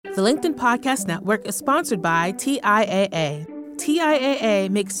The LinkedIn Podcast Network is sponsored by TIAA. TIAA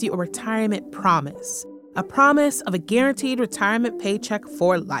makes you a retirement promise, a promise of a guaranteed retirement paycheck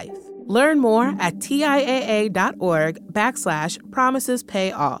for life. Learn more at TIAA.org/promises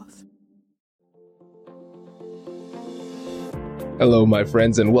pay off. Hello, my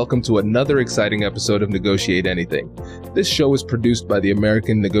friends, and welcome to another exciting episode of Negotiate Anything. This show is produced by the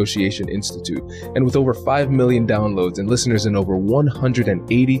American Negotiation Institute, and with over 5 million downloads and listeners in over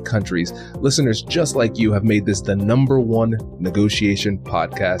 180 countries, listeners just like you have made this the #1 negotiation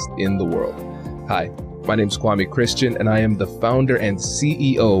podcast in the world. Hi, my name is Kwame Christian, and I am the founder and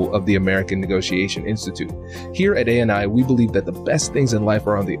CEO of the American Negotiation Institute. Here at ANI, we believe that the best things in life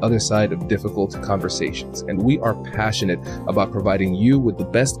are on the other side of difficult conversations, and we are passionate about providing you with the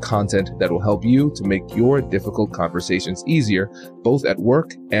best content that will help you to make your difficult conversations easier, both at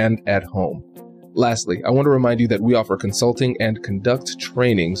work and at home. Lastly, I want to remind you that we offer consulting and conduct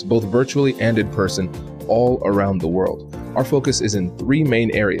trainings, both virtually and in person, all around the world. Our focus is in 3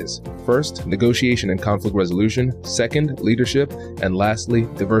 main areas. First, negotiation and conflict resolution. Second, leadership. And lastly,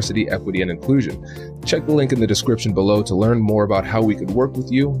 diversity, equity, and inclusion. Check the link in the description below to learn more about how we could work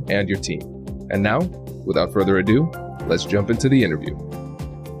with you and your team. And now, without further ado, let's jump into the interview.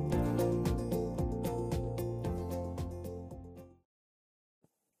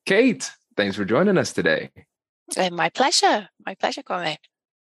 Kate, thanks for joining us today. My pleasure. My pleasure, Kwame.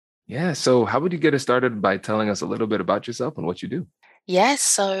 Yeah, so how would you get us started by telling us a little bit about yourself and what you do? Yes,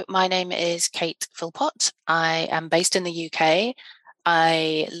 so my name is Kate Philpott. I am based in the UK.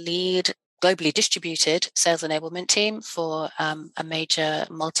 I lead globally distributed sales enablement team for a major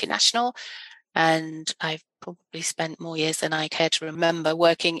multinational. And I've probably spent more years than I care to remember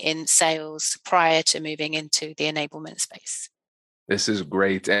working in sales prior to moving into the enablement space. This is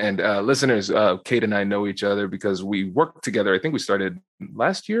great. And listeners, Kate and I know each other because we worked together. I think we started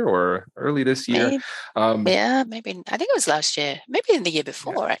last year or early this year. Maybe. I think it was last year, maybe in the year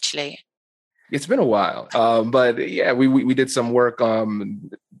before, actually. It's been a while. But yeah, we did some work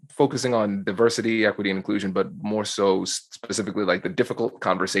focusing on diversity, equity, and inclusion, but more so specifically like the difficult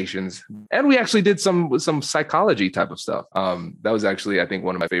conversations. And we actually did some psychology type of stuff. That was actually, I think,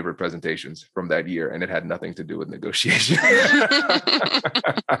 one of my favorite presentations from that year, and it had nothing to do with negotiation.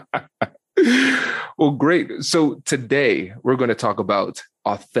 Well, great. So today we're going to talk about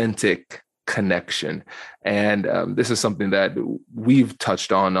authentic connection. And this is something that we've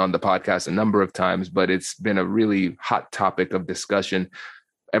touched on the podcast a number of times, but it's been a really hot topic of discussion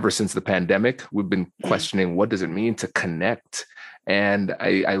ever since the pandemic. We've been questioning, what does it mean to connect? And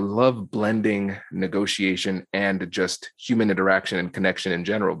I love blending negotiation and just human interaction and connection in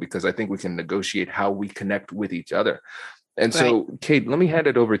general, because I think we can negotiate how we connect with each other. And so, Kate, let me hand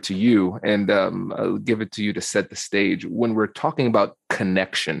it over to you, and I'll give it to you to set the stage. When we're talking about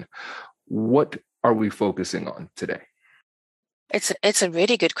what are we focusing on today? It's a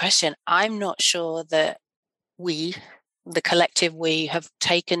really good question. I'm not sure that the collective we have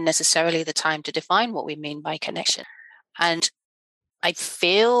taken necessarily the time to define what we mean by connection. And I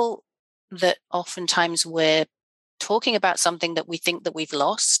feel that oftentimes we're talking about something that we think that we've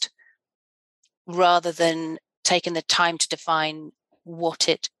lost, rather than taking the time to define what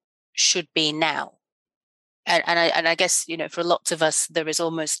it should be now. And I guess, for lots of us, there is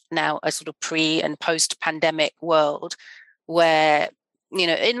almost now a sort of pre and post pandemic world where,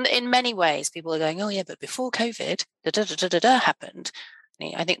 in many ways, people are going, oh yeah, but before COVID, happened.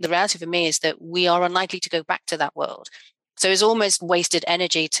 I think the reality for me is that we are unlikely to go back to that world. So it's almost wasted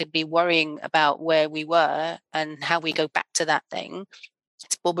energy to be worrying about where we were and how we go back to that thing.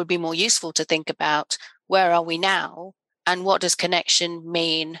 It's probably more useful to think about, where are we now, and what does connection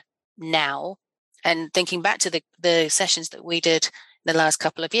mean now? And thinking back to the sessions that we did in the last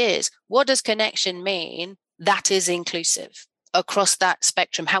couple of years, what does connection mean that is inclusive across that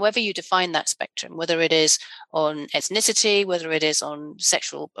spectrum, however you define that spectrum, whether it is on ethnicity, whether it is on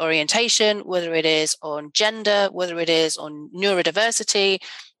sexual orientation, whether it is on gender, whether it is on neurodiversity,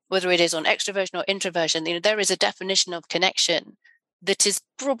 whether it is on extroversion or introversion. There is a definition of connection that is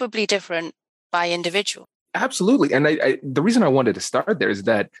probably different by individual. Absolutely. And the reason I wanted to start there is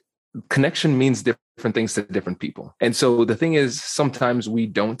that connection means different things to different people. And so the thing is, sometimes we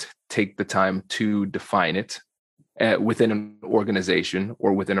don't take the time to define it within an organization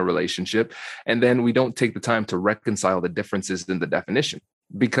or within a relationship. And then we don't take the time to reconcile the differences in the definition.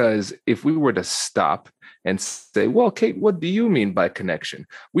 Because if we were to stop and say, well, Kate, what do you mean by connection?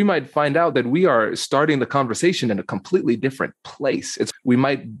 We might find out that we are starting the conversation in a completely different place. We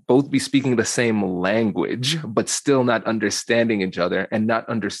might both be speaking the same language, but still not understanding each other and not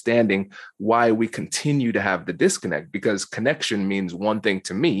understanding why we continue to have the disconnect, because connection means one thing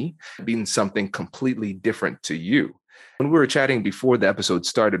to me, means something completely different to you. When we were chatting before the episode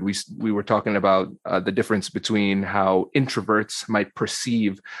started, we were talking about the difference between how introverts might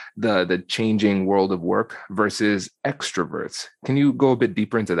perceive the changing world of work versus extroverts. Can you go a bit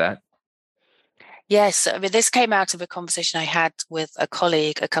deeper into that? Yes, I mean, this came out of a conversation I had with a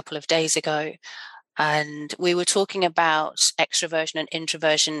colleague a couple of days ago. And we were talking about extroversion and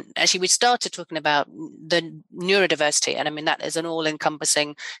introversion. Actually, we started talking about the neurodiversity. And I mean, that is an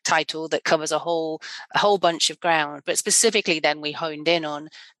all-encompassing title that covers a whole bunch of ground. But specifically, then we honed in on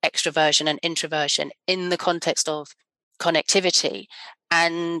extroversion and introversion in the context of connectivity.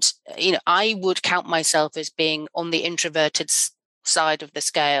 And, I would count myself as being on the introverted side of the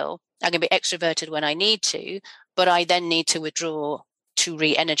scale. I can be extroverted when I need to, but I then need to withdraw to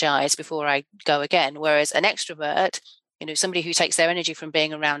re-energize before I go again. Whereas an extrovert, somebody who takes their energy from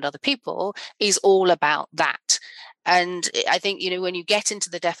being around other people, is all about that. And I think, when you get into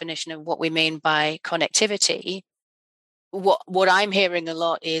the definition of what we mean by connectivity, what I'm hearing a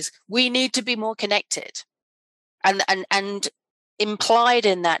lot is we need to be more connected. And implied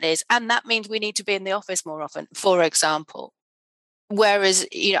in that is, and that means we need to be in the office more often, for example. Whereas,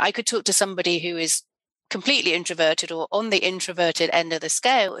 I could talk to somebody who is completely introverted or on the introverted end of the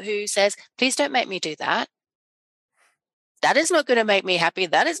scale who says, please don't make me do that. That is not going to make me happy.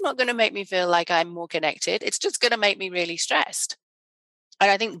 That is not going to make me feel like I'm more connected. It's just going to make me really stressed.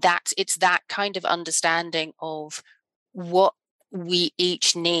 And I think that it's that kind of understanding of what we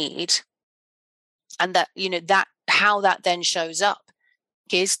each need, and that, that how that then shows up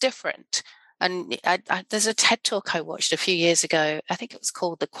is different. And there's a TED talk I watched a few years ago. I think it was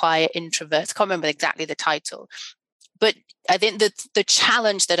called The Quiet Introverts. I can't remember exactly the title. But I think that the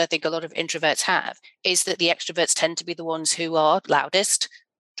challenge that I think a lot of introverts have is that the extroverts tend to be the ones who are loudest,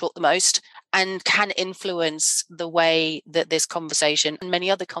 talk the most, and can influence the way that this conversation and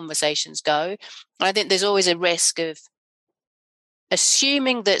many other conversations go. And I think there's always a risk of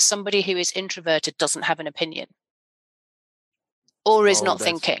assuming that somebody who is introverted doesn't have an opinion or is not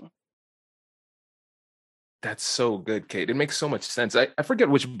thinking. That's so good, Kate. It makes so much sense. I forget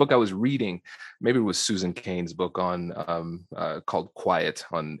which book I was reading. Maybe it was Susan Cain's book on called Quiet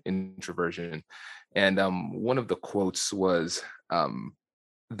on Introversion. And one of the quotes was,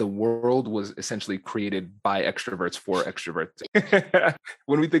 the world was essentially created by extroverts for extroverts.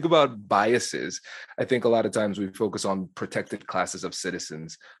 When we think about biases, I think a lot of times we focus on protected classes of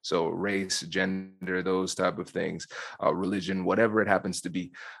citizens. So race, gender, those type of things, religion, whatever it happens to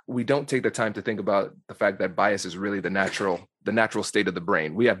be. We don't take the time to think about the fact that bias is really the natural state of the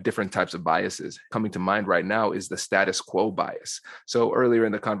brain. We have different types of biases. Coming to mind right now is the status quo bias. So earlier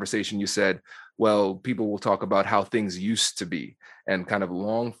in the conversation, you said, well, people will talk about how things used to be and kind of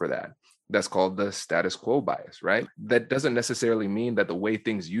long for that. That's called the status quo bias, right? That doesn't necessarily mean that the way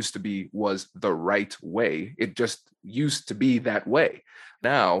things used to be was the right way. It just used to be that way.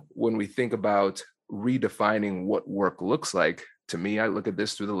 Now, when we think about redefining what work looks like, to me, I look at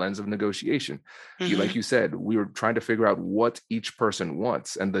this through the lens of negotiation. Mm-hmm. Like you said, we were trying to figure out what each person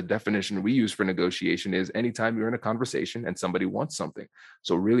wants. And the definition we use for negotiation is anytime you're in a conversation and somebody wants something.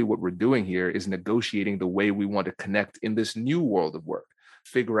 So really what we're doing here is negotiating the way we want to connect in this new world of work,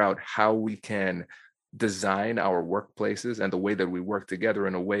 figure out how we can design our workplaces and the way that we work together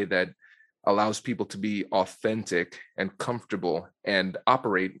in a way that allows people to be authentic and comfortable and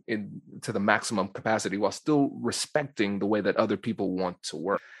operate to the maximum capacity while still respecting the way that other people want to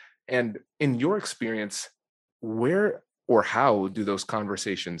work. And in your experience, where or how do those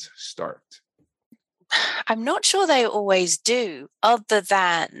conversations start? I'm not sure they always do, other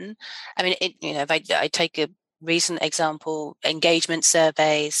than, I mean, if I take a recent example, engagement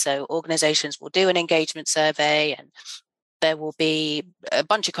surveys. So organizations will do an engagement survey and there will be a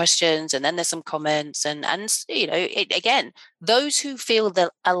bunch of questions and then there's some comments and again, those who feel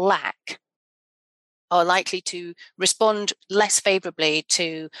a lack are likely to respond less favorably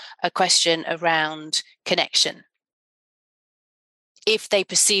to a question around connection if they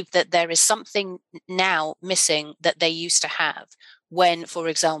perceive that there is something now missing that they used to have when, for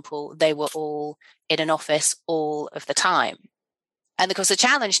example, they were all in an office all of the time. And of course, the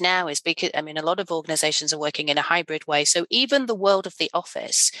challenge now is because, a lot of organizations are working in a hybrid way. So even the world of the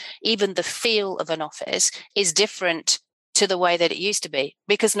office, even the feel of an office is different to the way that it used to be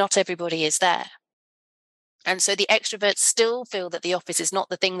because not everybody is there. And so the extroverts still feel that the office is not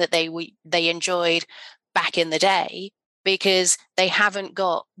the thing that they enjoyed back in the day, because they haven't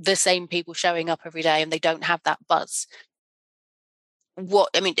got the same people showing up every day and they don't have that buzz.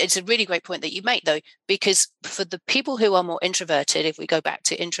 It's a really great point that you make, though, because for the people who are more introverted, if we go back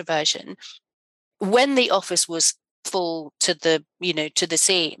to introversion, when the office was full to the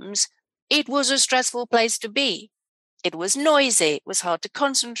seams, it was a stressful place to be. It was noisy. It was hard to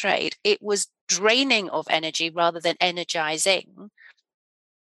concentrate. It was draining of energy rather than energizing.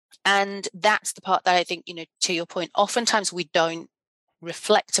 And that's the part that I think, to your point, oftentimes we don't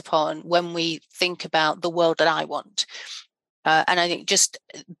reflect upon when we think about the world that I want. And I think just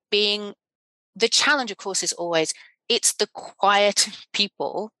being the challenge, of course, is always it's the quiet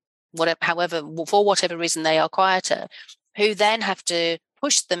people, for whatever reason they are quieter, who then have to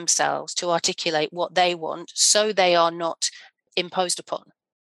push themselves to articulate what they want so they are not imposed upon.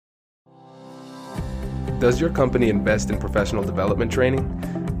 Does your company invest in professional development training?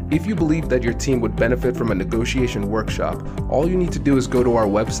 If you believe that your team would benefit from a negotiation workshop, all you need to do is go to our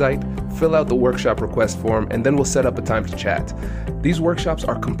website, fill out the workshop request form, and then we'll set up a time to chat. These workshops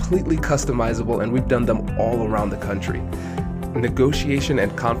are completely customizable, and we've done them all around the country. Negotiation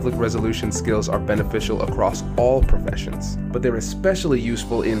and conflict resolution skills are beneficial across all professions, but they're especially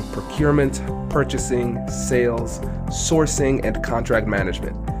useful in procurement, purchasing, sales, sourcing, and contract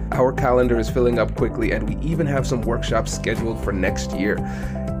management. Our calendar is filling up quickly, and we even have some workshops scheduled for next year.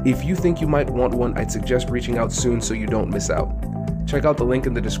 If you think you might want one, I'd suggest reaching out soon so you don't miss out. Check out the link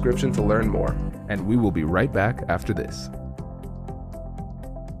in the description to learn more, and we will be right back after this.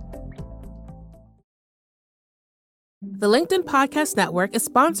 The LinkedIn Podcast Network is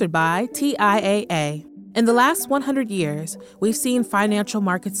sponsored by TIAA. In the last 100 years, we've seen financial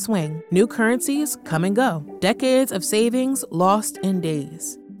markets swing, new currencies come and go, decades of savings lost in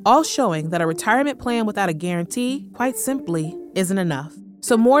days, all showing that a retirement plan without a guarantee, quite simply, isn't enough.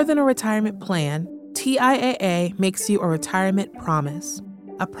 So more than a retirement plan, TIAA makes you a retirement promise.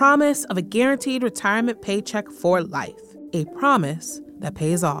 A promise of a guaranteed retirement paycheck for life. A promise that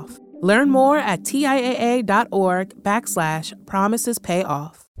pays off. Learn more at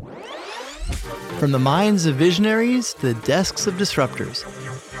TIAA.org/promisespayoff. From the minds of visionaries to the desks of disruptors,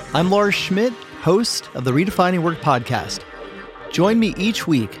 I'm Lars Schmidt, host of the Redefining Work podcast. Join me each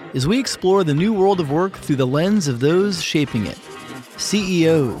week as we explore the new world of work through the lens of those shaping it.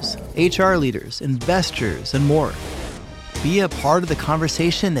 CEOs, HR leaders, investors, and more. Be a part of the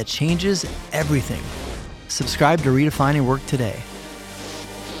conversation that changes everything. Subscribe to Redefining Work today.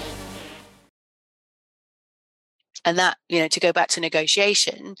 And that, to go back to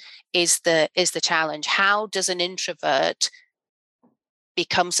negotiation is the challenge. How does an introvert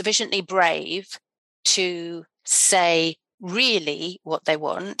become sufficiently brave to say really what they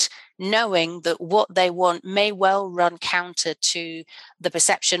want, knowing that what they want may well run counter to the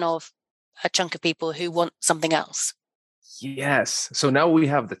perception of a chunk of people who want something else? Yes. So now we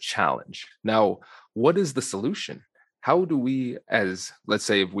have the challenge. Now, what is the solution? How do we, let's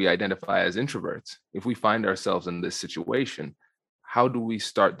say if we identify as introverts, if we find ourselves in this situation, how do we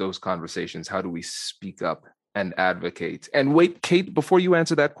start those conversations? How do we speak up and advocate? And wait, Kate, before you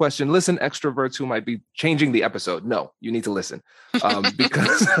answer that question, listen, extroverts who might be changing the episode. No, you need to listen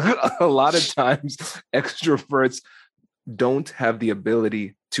because a lot of times extroverts don't have the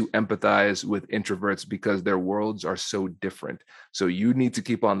ability to empathize with introverts because their worlds are so different. So you need to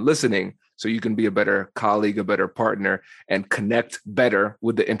keep on listening so you can be a better colleague, a better partner, and connect better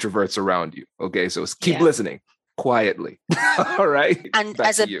with the introverts around you. Okay, so keep listening quietly. All right. And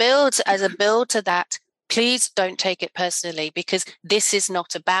as a build to that, please don't take it personally, because this is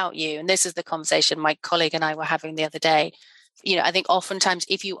not about you. And this is the conversation my colleague and I were having the other day. I think oftentimes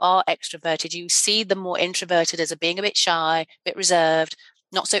if you are extroverted, you see the more introverted as being a bit shy, a bit reserved,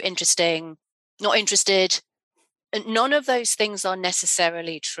 not so interesting, not interested. None of those things are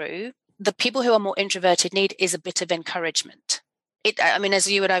necessarily true. The people who are more introverted need is a bit of encouragement.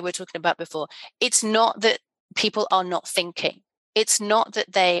 As you and I were talking about before, it's not that people are not thinking. It's not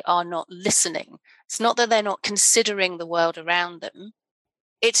that they are not listening. It's not that they're not considering the world around them.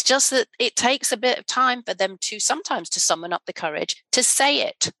 It's just that it takes a bit of time for them to sometimes to summon up the courage to say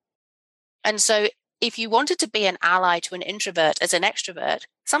it. And so if you wanted to be an ally to an introvert as an extrovert,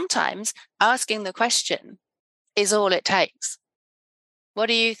 sometimes asking the question is all it takes. What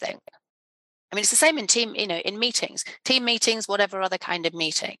do you think? It's the same in in meetings, team meetings, whatever other kind of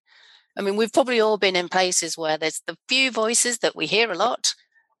meeting. We've probably all been in places where there's the few voices that we hear a lot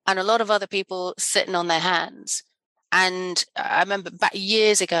and a lot of other people sitting on their hands. And I remember back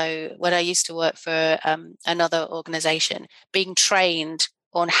years ago when I used to work for another organization, being trained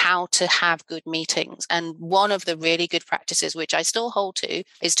on how to have good meetings. And one of the really good practices, which I still hold to,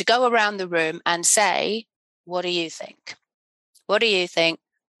 is to go around the room and say, what do you think? What do you think?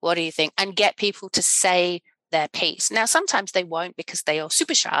 What do you think? And get people to say their piece. Now, sometimes they won't because they are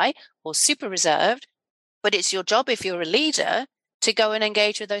super shy or super reserved, but it's your job if you're a leader to go and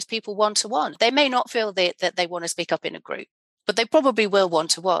engage with those people one-to-one. They may not feel that they want to speak up in a group, but they probably will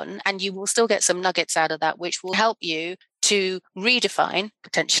one-to-one, and you will still get some nuggets out of that, which will help you to redefine,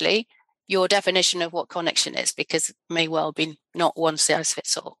 potentially, your definition of what connection is, because it may well be not one size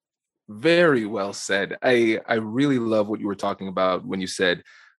fits all. Very well said. I really love what you were talking about when you said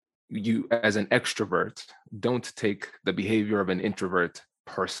you, as an extrovert, don't take the behavior of an introvert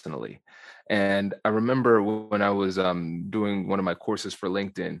personally. And I remember when I was doing one of my courses for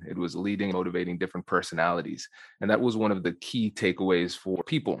LinkedIn, it was leading and motivating different personalities. And that was one of the key takeaways for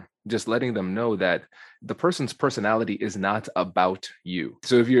people, just letting them know that the person's personality is not about you.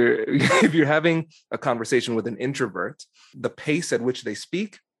 So if you're having a conversation with an introvert, the pace at which they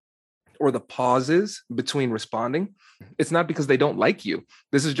speak or the pauses between responding, it's not because they don't like you.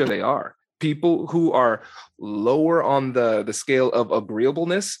 This is just they are. People who are lower on the scale of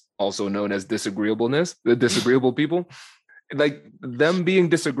agreeableness, also known as disagreeableness, the disagreeable people, like them being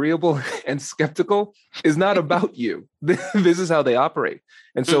disagreeable and skeptical is not about you. This is how they operate.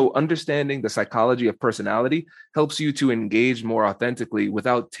 And so understanding the psychology of personality helps you to engage more authentically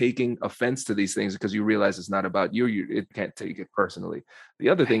without taking offense to these things, because you realize it's not about you. It can't take it personally. The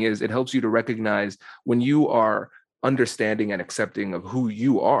other thing is it helps you to recognize when you are understanding and accepting of who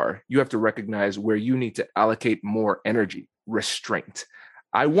you are, you have to recognize where you need to allocate more energy, restraint.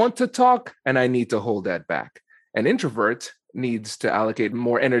 I want to talk and I need to hold that back. An introvert needs to allocate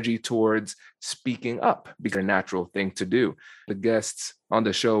more energy towards speaking up because it's a natural thing to do. The guests on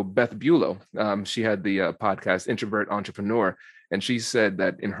the show, Beth Bulow, she had the podcast Introvert Entrepreneur, and she said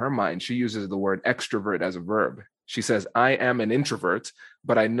that in her mind, she uses the word extrovert as a verb. She says, I am an introvert,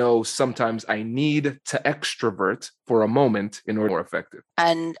 but I know sometimes I need to extrovert for a moment in order to be more effective.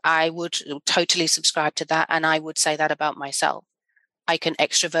 And I would totally subscribe to that. And I would say that about myself. I can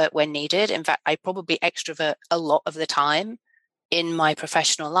extrovert when needed. In fact, I probably extrovert a lot of the time in my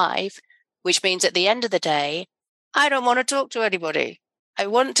professional life, which means at the end of the day, I don't want to talk to anybody. I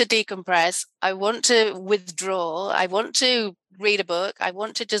want to decompress. I want to withdraw. I want to read a book. I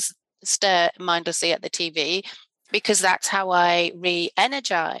want to just stare mindlessly at the TV, because that's how I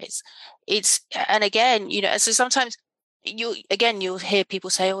re-energize. And again, so sometimes you'll hear people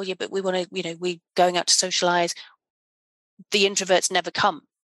say, oh yeah, but we want to, we're going out to socialize. The introverts never come.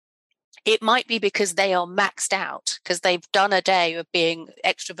 It might be because they are maxed out, because they've done a day of being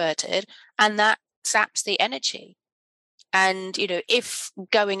extroverted, and that saps the energy. And, if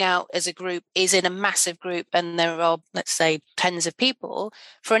going out as a group is in a massive group and there are, let's say, tens of people,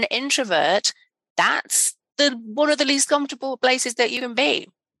 for an introvert, that's one of the least comfortable places that you can be.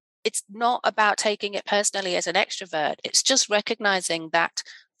 It's not about taking it personally as an extrovert. It's just recognizing that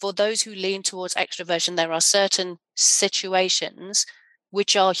for those who lean towards extroversion, there are certain situations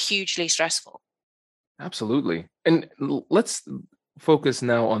which are hugely stressful. Absolutely. And let's focus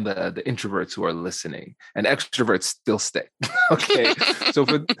now on the introverts who are listening, and extroverts still stay. Okay.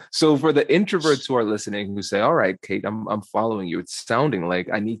 So for the introverts who are listening, who say, all right, Kate, I'm following you. It's sounding like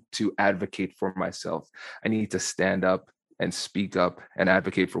I need to advocate for myself. I need to stand up and speak up and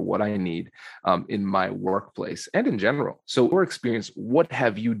advocate for what I need in my workplace and in general. So your experience, what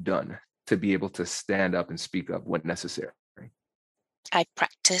have you done to be able to stand up and speak up when necessary? I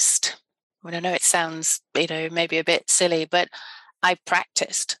practiced. I know it sounds, maybe a bit silly, but I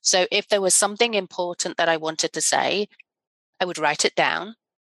practiced. So if there was something important that I wanted to say, I would write it down.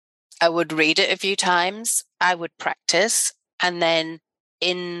 I would read it a few times. I would practice. And then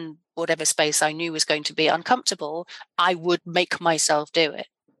in whatever space I knew was going to be uncomfortable, I would make myself do it.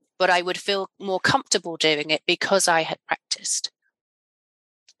 But I would feel more comfortable doing it because I had practiced.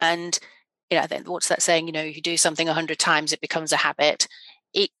 And, then what's that saying? You do something 100 times, it becomes a habit.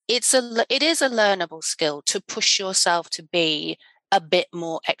 It is a learnable skill to push yourself to be a bit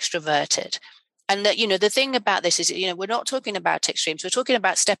more extroverted. And that, the thing about this is, we're not talking about extremes. We're talking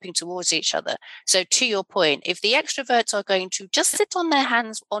about stepping towards each other. So to your point, if the extroverts are going to just sit on their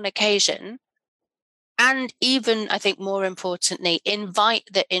hands on occasion, and even, I think more importantly, invite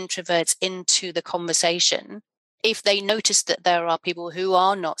the introverts into the conversation, if they notice that there are people who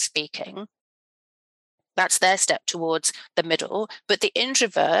are not speaking, that's their step towards the middle. But the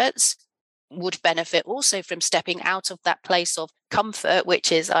introverts would benefit also from stepping out of that place of comfort,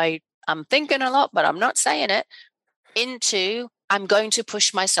 which is I'm thinking a lot, but I'm not saying it, into I'm going to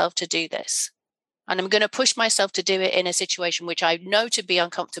push myself to do this. And I'm going to push myself to do it in a situation which I know to be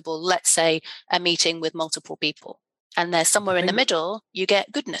uncomfortable. Let's say a meeting with multiple people. And there's somewhere in the middle, you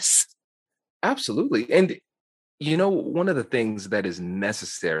get goodness. Absolutely. And one of the things that is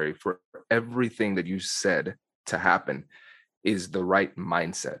necessary for everything that you said to happen is the right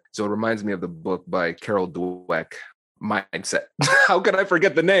mindset. So it reminds me of the book by Carol Dweck, Mindset. How could I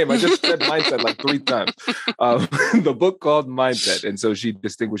forget the name? I just said mindset like 3 times. The book called Mindset. And so she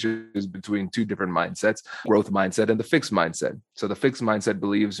distinguishes between 2 different mindsets, growth mindset and the fixed mindset. So the fixed mindset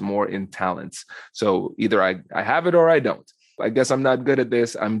believes more in talents. So either I have it or I don't. I guess I'm not good at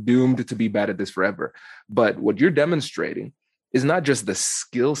this. I'm doomed to be bad at this forever. But what you're demonstrating is not just the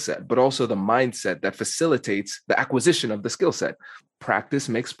skill set, but also the mindset that facilitates the acquisition of the skill set. Practice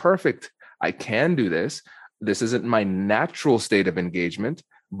makes perfect. I can do this. This isn't my natural state of engagement,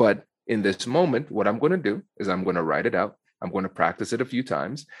 but in this moment, what I'm going to do is I'm going to write it out. I'm going to practice it a few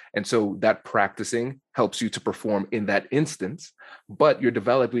times. And so that practicing helps you to perform in that instance, but you're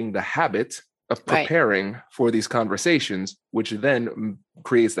developing the habit of preparing for these conversations, which then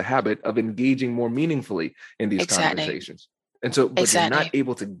creates the habit of engaging more meaningfully in these conversations. And so, but you're not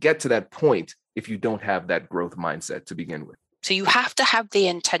able to get to that point if you don't have that growth mindset to begin with. So you have to have the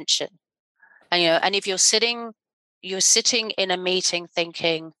intention. And if you're sitting in a meeting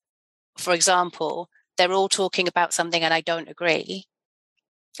thinking, for example, they're all talking about something and I don't agree.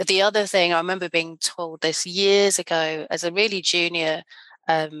 The other thing, I remember being told this years ago as a really junior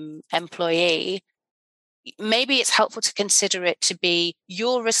employee, maybe it's helpful to consider it to be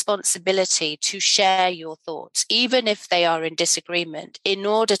your responsibility to share your thoughts, even if they are in disagreement, in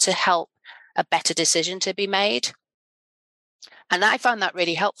order to help a better decision to be made. And I found that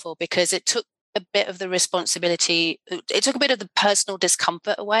really helpful because it took a bit of the responsibility, it took a bit of the personal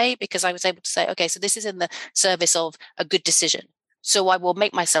discomfort away, because I was able to say, okay, so this is in the service of a good decision. So I will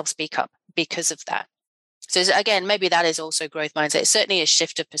make myself speak up because of that. So again, maybe that is also growth mindset. It's certainly a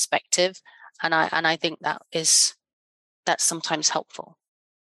shift of perspective. And I think that's sometimes helpful.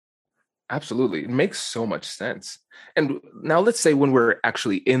 Absolutely. It makes so much sense. And now let's say when we're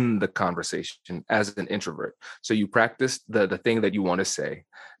actually in the conversation as an introvert. So you practiced the thing that you want to say.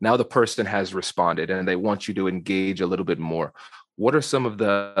 Now the person has responded and they want you to engage a little bit more. What are some of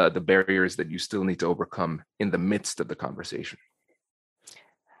the barriers that you still need to overcome in the midst of the conversation?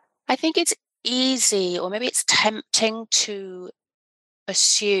 I think it's easy, or maybe it's tempting to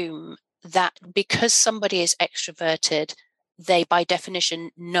assume that because somebody is extroverted, they by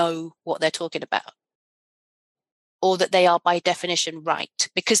definition know what they're talking about, or that they are by definition right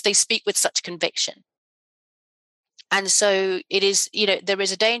because they speak with such conviction. And so it is, there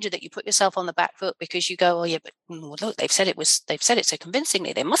is a danger that you put yourself on the back foot because you go, oh yeah, but look, they've said it so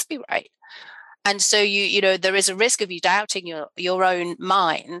convincingly, they must be right. And so there is a risk of you doubting your own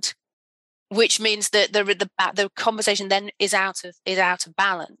mind, which means that the conversation then is out of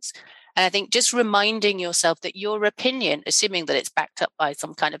balance. And I think just reminding yourself that your opinion, assuming that it's backed up by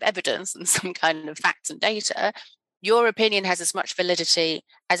some kind of evidence and some kind of facts and data, your opinion has as much validity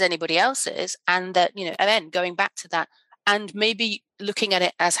as anybody else's. And that, again, going back to that, and maybe looking at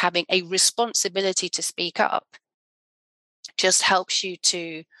it as having a responsibility to speak up just helps you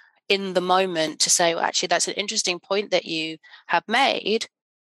to, in the moment, to say, well, actually, that's an interesting point that you have made.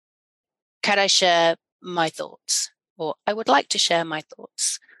 Can I share my thoughts? Or I would like to share my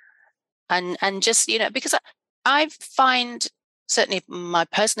thoughts. And just, because I find, certainly my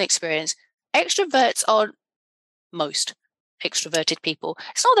personal experience, extroverts are most extroverted people.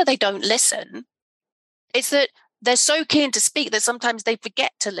 It's not that they don't listen. It's that they're so keen to speak that sometimes they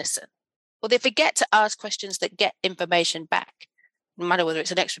forget to listen, or they forget to ask questions that get information back. No matter whether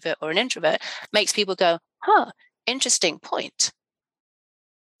it's an extrovert or an introvert, makes people go, interesting point.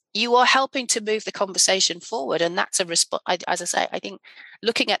 You are helping to move the conversation forward. And that's as I say, I think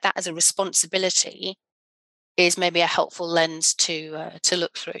looking at that as a responsibility is maybe a helpful lens to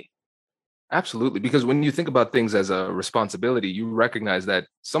look through. Absolutely. Because when you think about things as a responsibility, you recognize that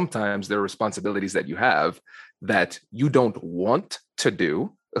sometimes there are responsibilities that you have that you don't want to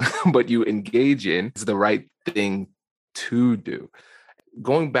do, but you engage in is the right thing to do.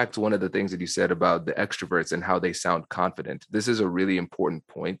 Going back to one of the things that you said about the extroverts and how they sound confident, this is a really important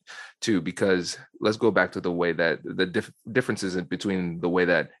point too, because let's go back to the way that the differences between the way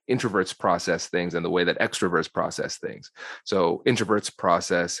that introverts process things and the way that extroverts process things. So introverts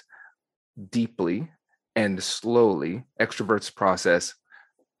process deeply and slowly. Extroverts process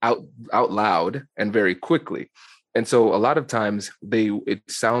out loud and very quickly. And so a lot of times it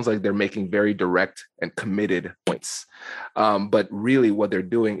sounds like they're making very direct and committed points. But really what they're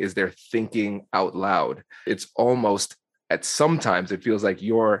doing is they're thinking out loud. It's almost, sometimes it feels like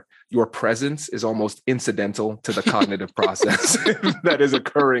you're your presence is almost incidental to the cognitive process that is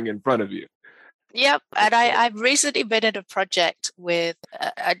occurring in front of you. Yep. And I've recently been in a project with,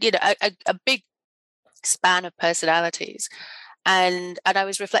 a big span of personalities. And I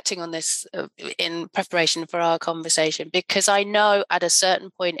was reflecting on this in preparation for our conversation, because I know at a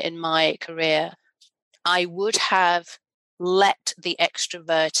certain point in my career, I would have let the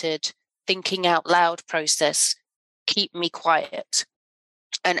extroverted thinking out loud process keep me quiet.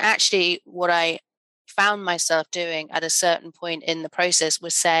 And actually, what I found myself doing at a certain point in the process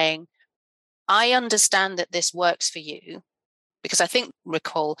was saying, I understand that this works for you, because I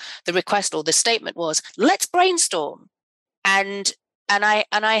recall the request or the statement was, let's brainstorm. And I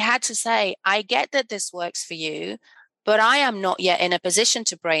had to say, I get that this works for you, but I am not yet in a position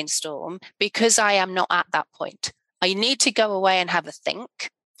to brainstorm because I am not at that point. I need to go away and have a think.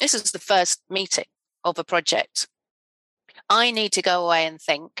 This is the first meeting of a project. I need to go away and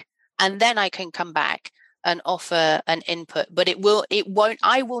think, and then I can come back and offer an input. But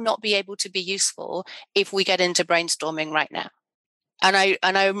I will not be able to be useful if we get into brainstorming right now. And I,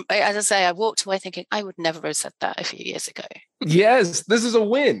 as I say, I walked away thinking I would never have said that a few years ago. Yes, this is a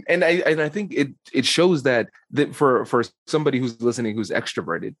win. And I think it shows that for somebody who's listening, who's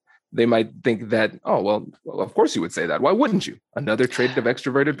extroverted, they might think that, oh, well, of course you would say that. Why wouldn't you? Another trait of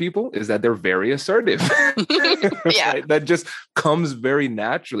extroverted people is that they're very assertive. Yeah. Right? That just comes very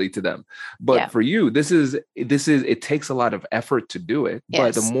naturally to them. But for you, it takes a lot of effort to do it. Yes.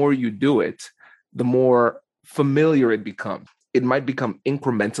 But the more you do it, the more familiar it becomes. It might become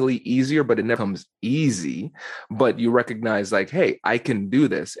incrementally easier, but it never becomes easy. But you recognize like, hey, I can do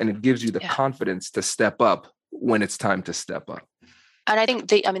this. And it gives you the confidence to step up when it's time to step up. And I think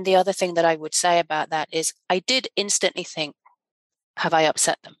the other thing that I would say about that is I did instantly think, have I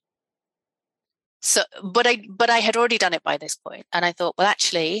upset them? So, but I had already done it by this point. And I thought, well,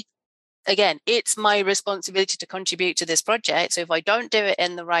 actually, again, it's my responsibility to contribute to this project. So if I don't do it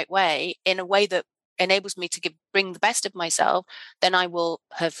in the right way, in a way that enables me to bring the best of myself, then I will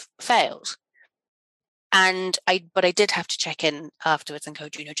have failed. And I did have to check in afterwards and go,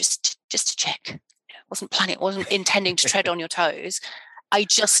 just to check. Wasn't intending to tread on your toes. I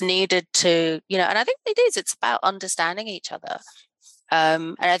just needed to, and I think it is. It's about understanding each other.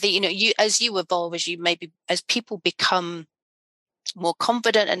 And I think, as you evolve, as people become more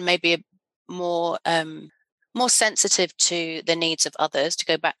confident and maybe more sensitive to the needs of others, to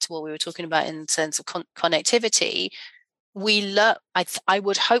go back to what we were talking about in the sense of connectivity, we learn. I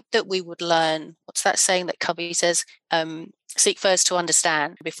would hope that we would learn. What's that saying that Covey says? Seek first to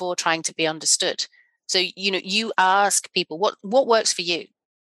understand before trying to be understood. So, you ask people what works for you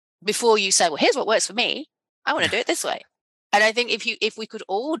before you say, well, here's what works for me. I want to do it this way. And I think if we could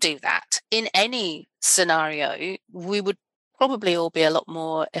all do that in any scenario, we would probably all be a lot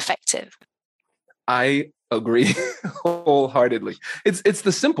more effective. I agree wholeheartedly. It's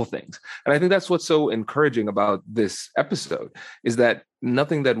the simple things. And I think that's what's so encouraging about this episode is that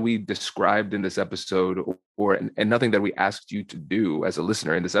nothing that we described in this episode and nothing that we asked you to do as a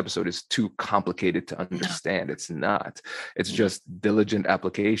listener in this episode is too complicated to understand. No. It's not. It's just diligent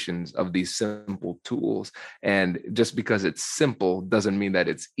applications of these simple tools. And just because it's simple doesn't mean that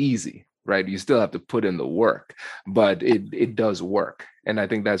it's easy, right? You still have to put in the work, but it does work. And I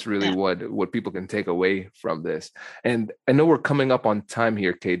think that's really what people can take away from this. And I know we're coming up on time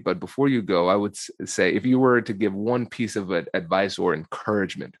here, Kate, but before you go, I would say if you were to give one piece of advice or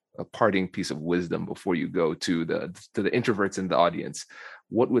encouragement, a parting piece of wisdom before you go to the introverts in the audience,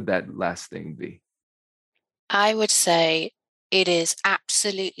 what would that last thing be? I would say it is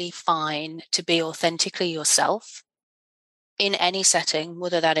absolutely fine to be authentically yourself in any setting,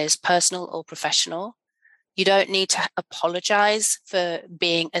 whether that is personal or professional. You don't need to apologize for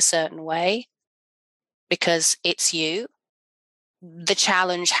being a certain way because it's you. The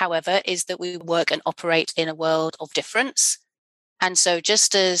challenge, however, is that we work and operate in a world of difference. And so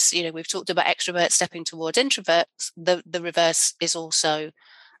just as, we've talked about extroverts stepping towards introverts, the reverse is also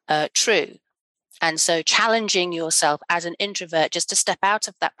true. And so challenging yourself as an introvert just to step out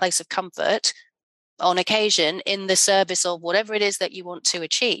of that place of comfort on occasion in the service of whatever it is that you want to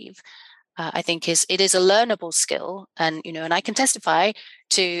achieve, I think it is a learnable skill. And, and I can testify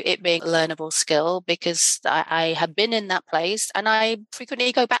to it being a learnable skill because I have been in that place and I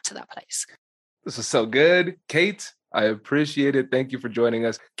frequently go back to that place. This is so good. Kate, I appreciate it. Thank you for joining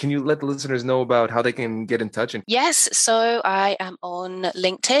us. Can you let the listeners know about how they can get in touch? Yes. So I am on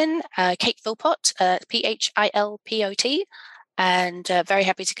LinkedIn, Kate Philpott, Philpot, and very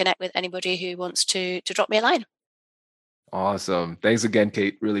happy to connect with anybody who wants to drop me a line. Awesome. Thanks again,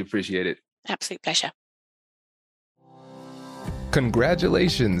 Kate. Really appreciate it. Absolute pleasure.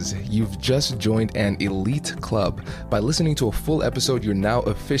 Congratulations! You've just joined an elite club. By listening to a full episode, you're now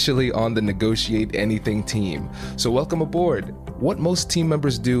officially on the Negotiate Anything team. So welcome aboard. What most team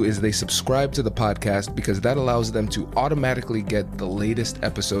members do is they subscribe to the podcast because that allows them to automatically get the latest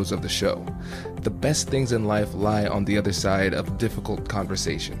episodes of the show. The best things in life lie on the other side of difficult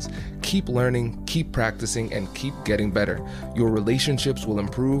conversations. Keep learning, keep practicing, and keep getting better. Your relationships will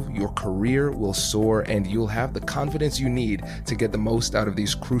improve, your career will soar, and you'll have the confidence you need to get the most out of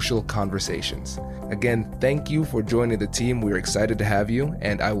these crucial conversations. Again, thank you for joining the team. We're excited to have you,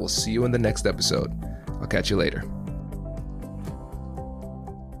 and I will see you in the next episode. I'll catch you later.